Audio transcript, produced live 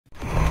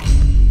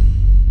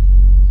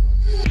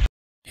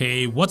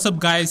Hey, what's up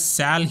guys,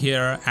 Sal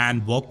here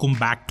and welcome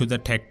back to the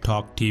Tech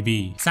Talk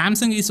TV.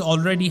 Samsung is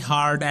already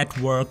hard at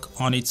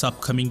work on its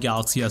upcoming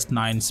Galaxy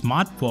S9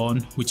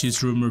 smartphone, which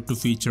is rumored to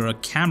feature a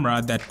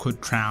camera that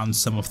could trounce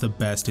some of the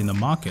best in the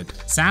market.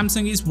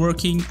 Samsung is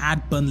working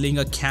at bundling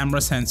a camera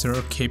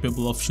sensor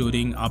capable of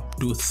shooting up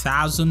to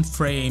 1000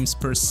 frames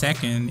per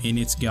second in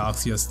its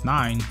Galaxy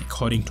S9,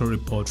 according to a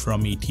report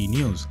from ET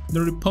News.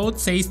 The report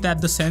says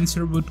that the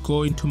sensor would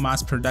go into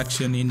mass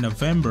production in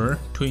November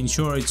to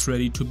ensure it's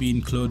ready to be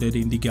included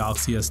in the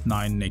Galaxy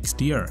S9 next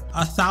year.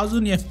 A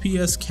 1000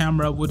 FPS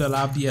camera would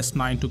allow the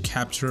S9 to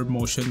capture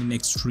motion in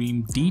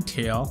extreme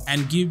detail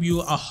and give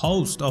you a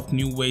host of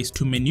new ways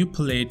to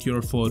manipulate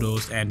your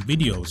photos and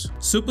videos.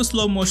 Super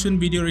slow motion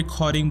video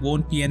recording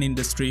won't be an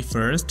industry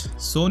first.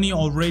 Sony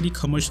already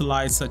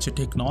commercialized such a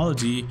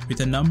technology with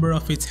a number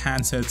of its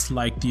handsets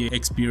like the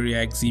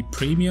Xperia XZ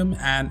Premium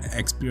and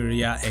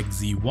Xperia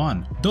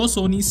XZ1. Though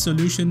Sony's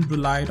solution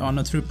relied on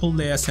a triple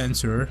layer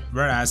sensor,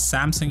 whereas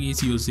Samsung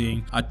is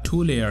using a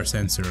two-layer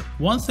sensor.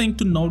 One thing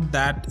to note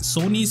that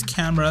Sony's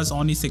cameras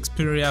on its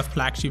Xperia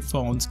flagship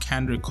phones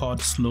can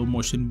record slow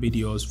motion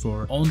videos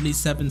for only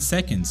 7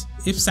 seconds.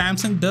 If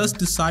Samsung does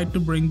decide to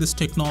bring this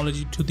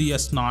technology to the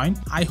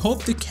S9, I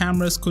hope the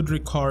cameras could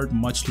record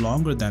much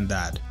longer than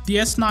that. The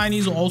S9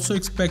 is also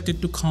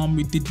expected to come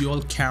with the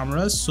dual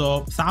cameras, so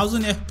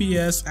 1000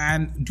 FPS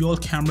and dual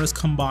cameras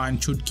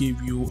combined should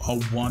give you a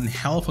one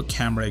hell of a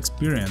camera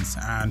experience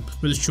and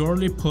will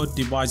surely put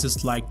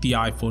devices like the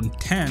iPhone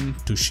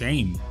X to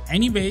shame.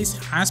 Anyways,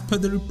 as per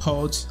the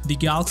reports, the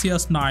Galaxy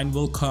S9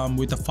 will come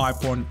with a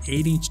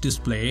 5.8-inch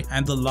display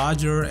and the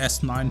larger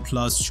S9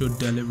 Plus should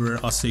deliver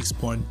a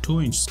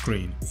 6.2-inch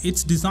screen.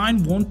 Its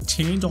design won't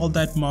change all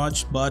that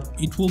much, but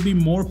it will be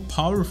more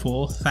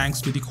powerful thanks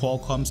to the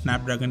Qualcomm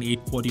Snapdragon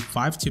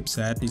 845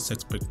 chipset it's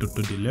expected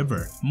to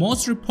deliver.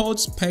 Most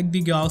reports peg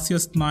the Galaxy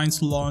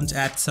S9's launch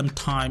at some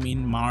time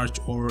in March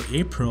or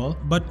April,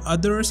 but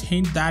others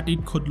hint that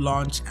it could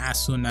launch as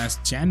soon as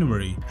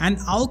January. And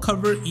I'll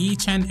cover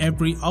each and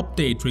every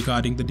update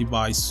regarding the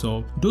device,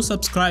 so do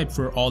subscribe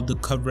for all the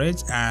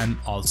coverage and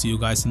I'll see you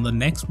guys in the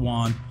next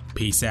one.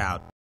 Peace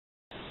out.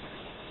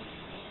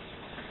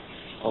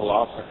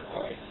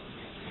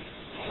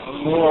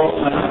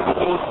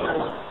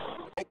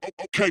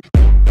 Okay.